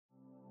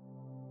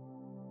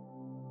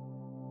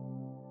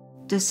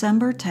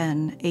December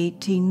 10,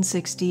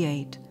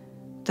 1868,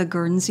 the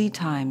Guernsey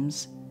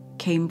Times,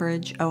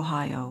 Cambridge,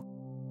 Ohio.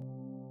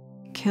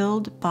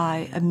 Killed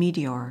by a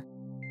meteor.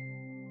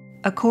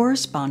 A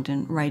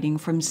correspondent writing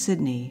from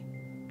Sydney,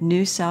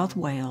 New South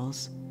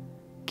Wales,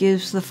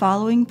 gives the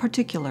following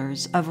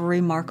particulars of a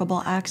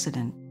remarkable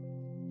accident.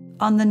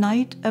 On the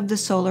night of the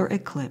solar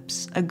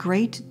eclipse, a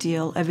great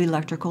deal of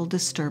electrical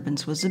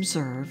disturbance was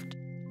observed,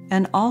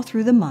 and all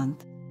through the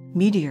month,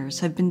 meteors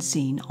have been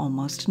seen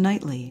almost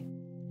nightly.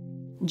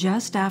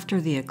 Just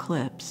after the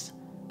eclipse,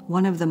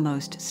 one of the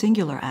most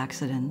singular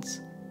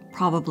accidents,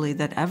 probably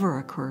that ever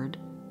occurred,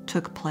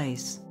 took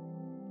place.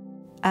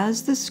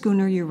 As the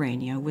schooner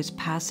Urania was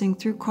passing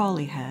through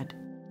Trolley Head,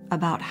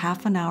 about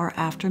half an hour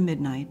after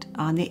midnight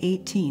on the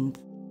 18th,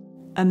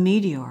 a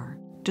meteor,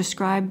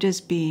 described as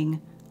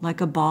being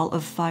like a ball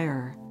of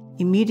fire,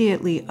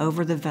 immediately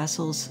over the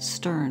vessel's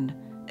stern,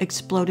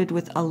 exploded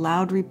with a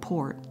loud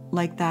report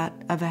like that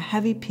of a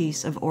heavy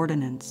piece of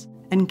ordnance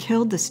and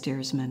killed the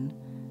steersman,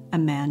 a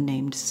man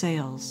named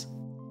Sales.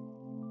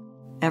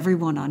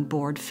 Everyone on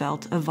board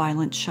felt a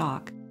violent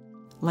shock,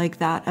 like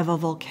that of a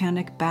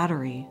volcanic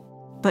battery,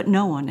 but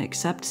no one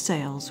except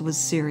Sales was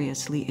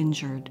seriously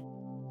injured.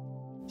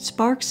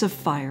 Sparks of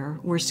fire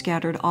were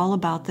scattered all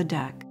about the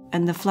deck,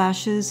 and the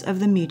flashes of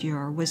the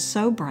meteor was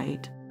so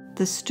bright,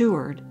 the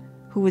steward,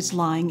 who was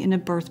lying in a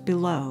berth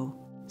below,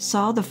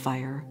 saw the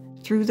fire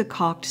through the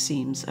caulked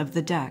seams of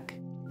the deck.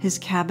 His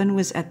cabin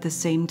was at the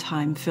same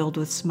time filled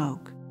with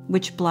smoke,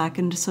 which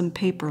blackened some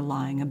paper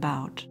lying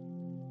about.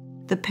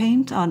 The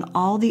paint on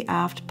all the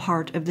aft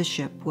part of the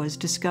ship was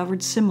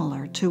discovered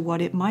similar to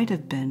what it might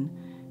have been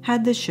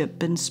had the ship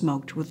been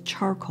smoked with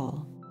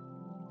charcoal.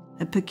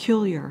 A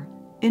peculiar,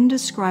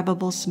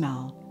 indescribable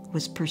smell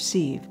was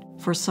perceived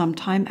for some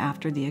time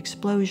after the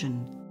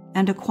explosion,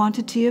 and a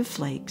quantity of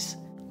flakes,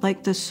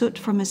 like the soot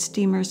from a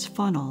steamer's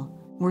funnel,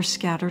 were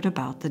scattered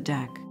about the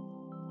deck.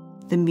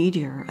 The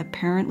meteor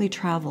apparently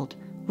traveled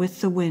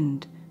with the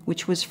wind,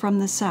 which was from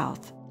the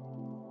south.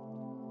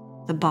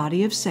 The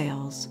body of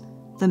Sales,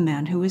 the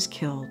man who was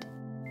killed,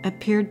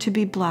 appeared to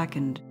be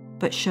blackened,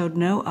 but showed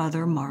no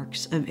other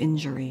marks of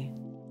injury.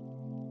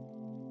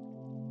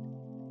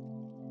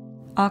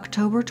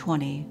 October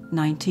 20,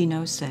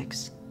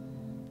 1906.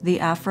 The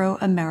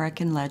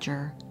Afro-American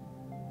Ledger,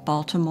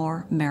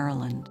 Baltimore,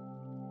 Maryland.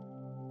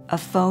 A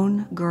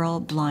phone girl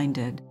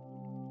blinded.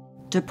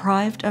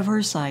 Deprived of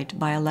her sight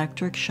by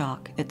electric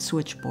shock at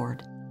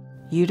switchboard.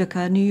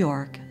 Utica, New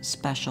York,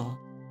 special.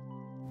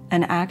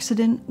 An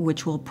accident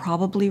which will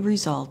probably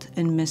result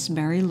in Miss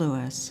Mary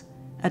Lewis,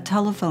 a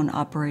telephone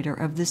operator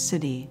of the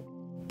city,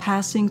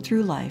 passing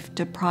through life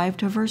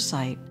deprived of her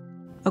sight,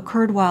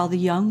 occurred while the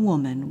young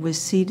woman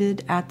was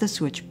seated at the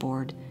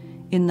switchboard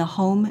in the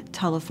Home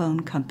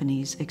Telephone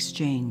Company's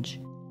exchange.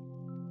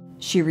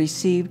 She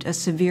received a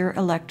severe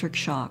electric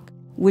shock,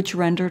 which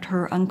rendered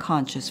her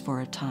unconscious for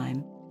a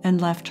time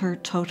and left her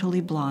totally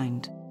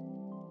blind.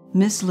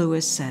 Miss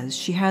Lewis says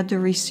she had the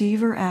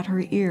receiver at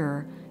her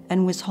ear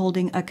and was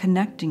holding a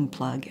connecting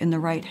plug in the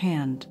right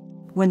hand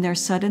when there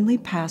suddenly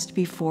passed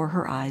before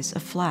her eyes a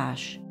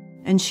flash,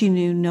 and she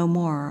knew no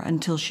more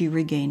until she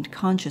regained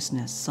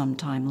consciousness some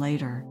time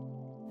later.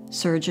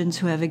 Surgeons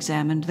who have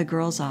examined the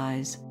girl's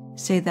eyes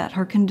say that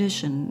her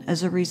condition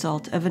is a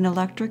result of an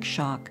electric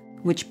shock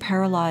which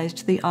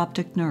paralyzed the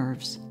optic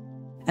nerves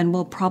and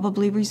will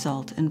probably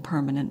result in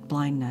permanent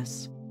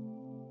blindness.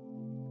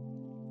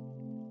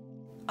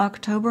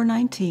 October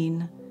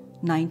 19,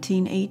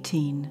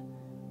 1918,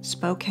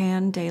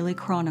 Spokane Daily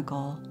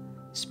Chronicle,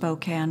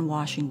 Spokane,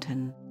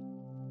 Washington.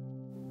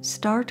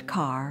 Start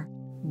car,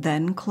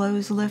 then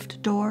close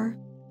lift door?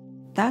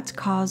 That's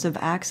cause of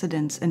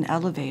accidents in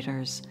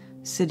elevators,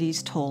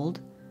 cities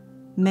told.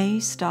 May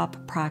stop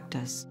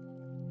practice.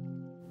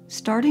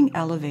 Starting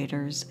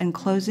elevators and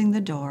closing the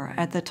door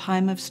at the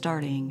time of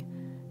starting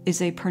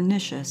is a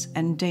pernicious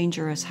and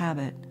dangerous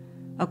habit,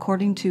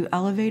 according to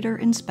Elevator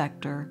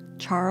Inspector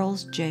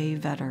Charles J.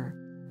 Vetter,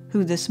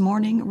 who this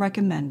morning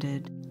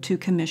recommended to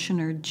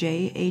Commissioner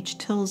J. H.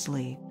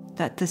 Tilsley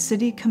that the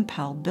city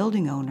compel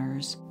building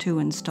owners to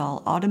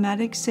install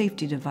automatic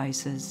safety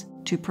devices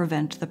to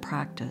prevent the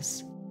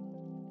practice.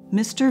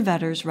 Mr.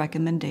 Vetter's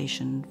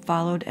recommendation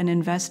followed an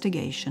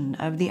investigation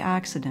of the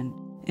accident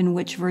in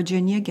which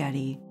Virginia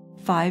Getty,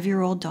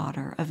 5-year-old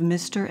daughter of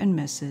Mr. and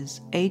Mrs.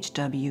 H.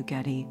 W.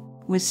 Getty,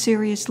 was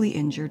seriously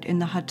injured in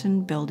the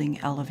Hutton building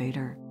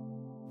elevator.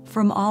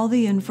 From all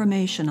the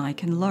information I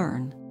can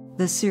learn,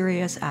 the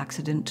serious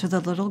accident to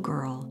the little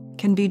girl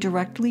can be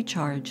directly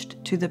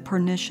charged to the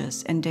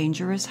pernicious and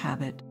dangerous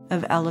habit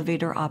of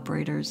elevator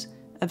operators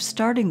of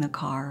starting the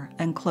car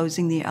and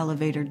closing the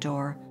elevator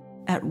door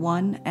at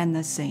one and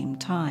the same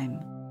time.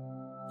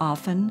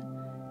 Often,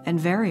 and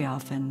very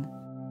often,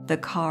 the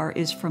car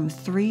is from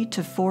 3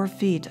 to 4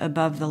 feet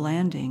above the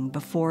landing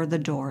before the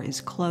door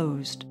is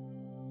closed.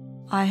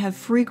 I have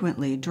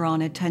frequently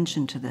drawn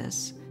attention to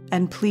this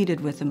and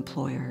pleaded with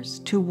employers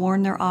to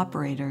warn their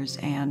operators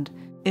and,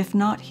 if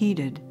not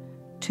heeded,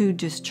 to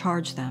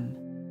discharge them.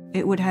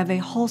 It would have a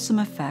wholesome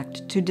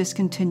effect to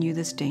discontinue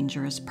this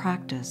dangerous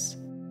practice.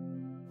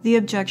 The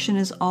objection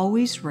is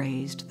always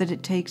raised that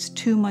it takes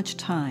too much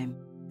time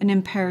and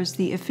impairs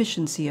the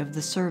efficiency of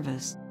the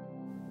service.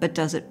 But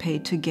does it pay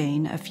to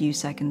gain a few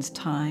seconds'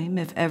 time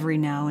if every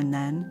now and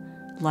then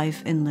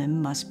life and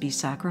limb must be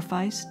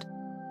sacrificed?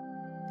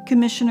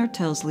 Commissioner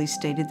Tilsley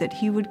stated that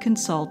he would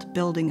consult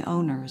building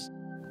owners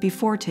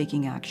before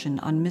taking action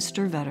on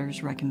Mr.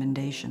 Vedder's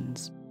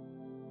recommendations.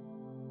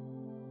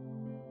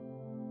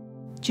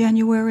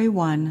 January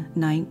 1,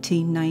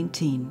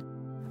 1919.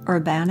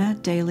 Urbana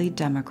Daily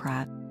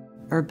Democrat,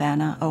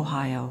 Urbana,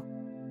 Ohio.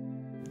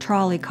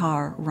 Trolley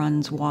car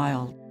runs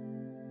wild.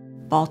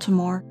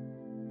 Baltimore,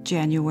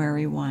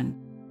 January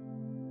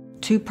 1.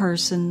 2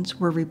 persons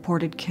were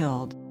reported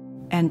killed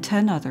and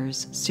 10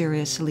 others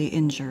seriously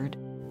injured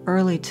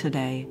early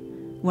today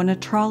when a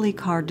trolley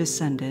car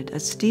descended a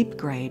steep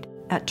grade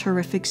at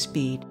terrific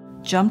speed,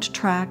 jumped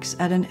tracks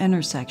at an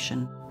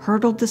intersection,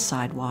 hurdled the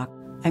sidewalk,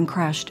 and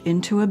crashed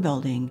into a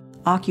building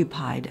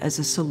occupied as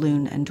a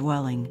saloon and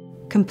dwelling,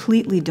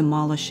 completely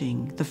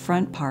demolishing the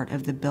front part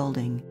of the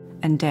building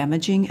and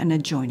damaging an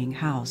adjoining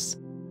house.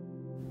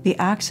 The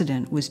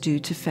accident was due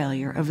to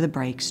failure of the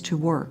brakes to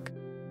work.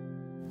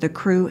 The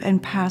crew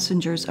and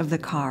passengers of the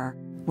car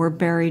were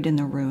buried in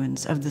the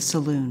ruins of the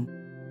saloon.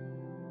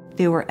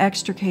 They were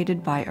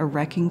extricated by a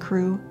wrecking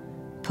crew,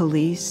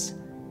 police,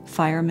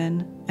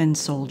 firemen, and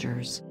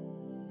soldiers.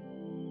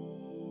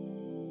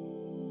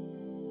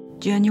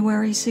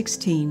 January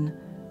 16,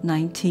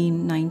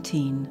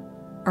 1919.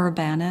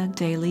 Urbana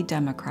Daily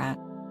Democrat,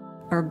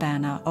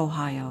 Urbana,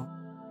 Ohio.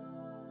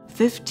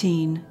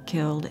 15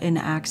 killed in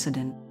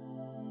accident.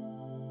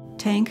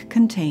 Tank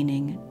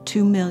containing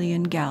 2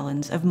 million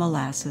gallons of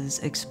molasses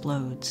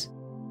explodes.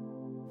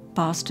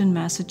 Boston,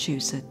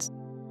 Massachusetts,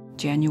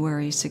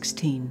 January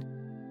 16.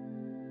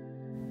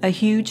 A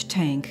huge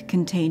tank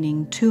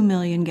containing 2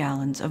 million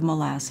gallons of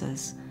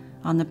molasses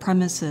on the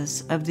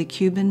premises of the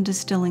Cuban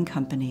Distilling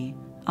Company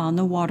on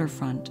the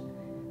waterfront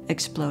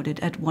exploded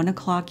at 1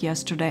 o'clock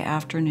yesterday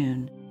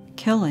afternoon,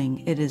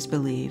 killing, it is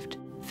believed,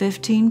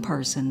 15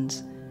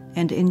 persons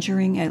and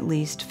injuring at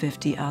least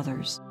 50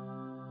 others.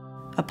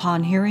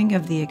 Upon hearing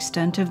of the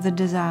extent of the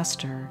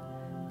disaster,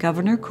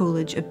 Governor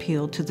Coolidge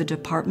appealed to the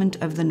Department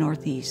of the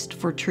Northeast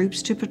for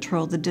troops to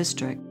patrol the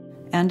district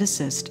and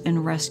assist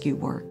in rescue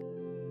work.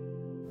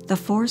 The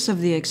force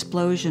of the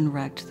explosion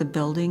wrecked the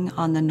building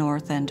on the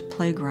north end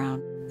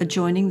playground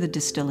adjoining the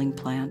distilling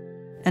plant,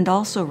 and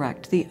also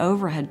wrecked the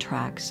overhead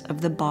tracks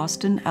of the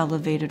Boston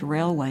Elevated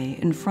Railway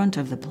in front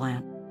of the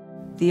plant.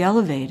 The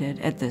elevated,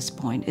 at this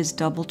point, is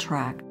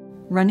double-tracked,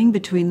 running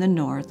between the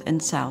North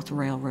and South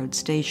Railroad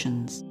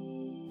stations.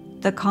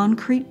 The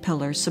concrete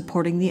pillars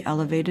supporting the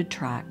elevated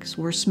tracks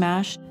were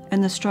smashed,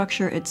 and the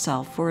structure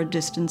itself for a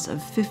distance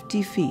of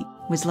 50 feet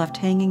was left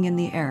hanging in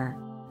the air,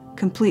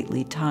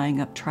 completely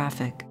tying up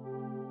traffic.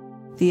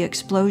 The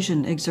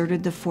explosion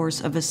exerted the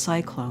force of a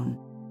cyclone.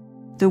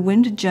 The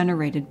wind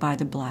generated by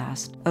the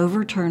blast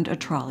overturned a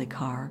trolley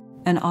car,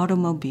 an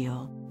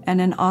automobile, and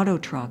an auto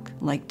truck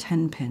like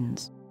 10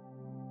 pins.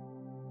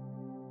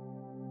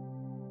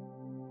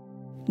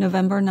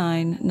 November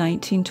 9,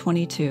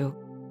 1922.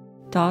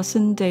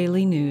 Dawson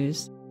Daily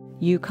News,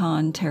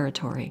 Yukon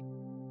Territory.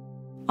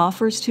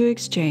 Offers to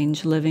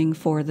exchange living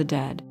for the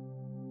dead.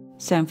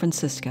 San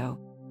Francisco.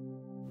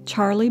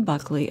 Charlie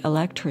Buckley,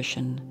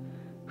 electrician,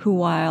 who,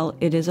 while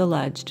it is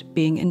alleged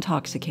being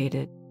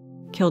intoxicated,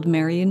 killed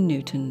Marion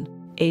Newton,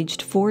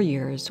 aged 4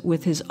 years,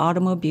 with his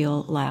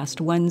automobile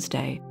last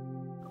Wednesday,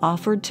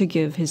 offered to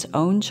give his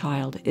own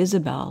child,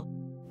 Isabel,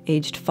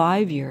 aged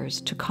 5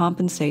 years, to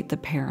compensate the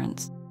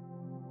parents.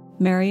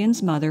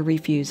 Marion's mother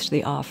refused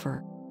the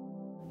offer.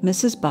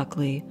 Mrs.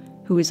 Buckley,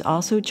 who is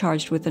also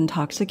charged with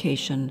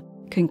intoxication,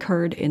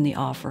 concurred in the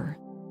offer.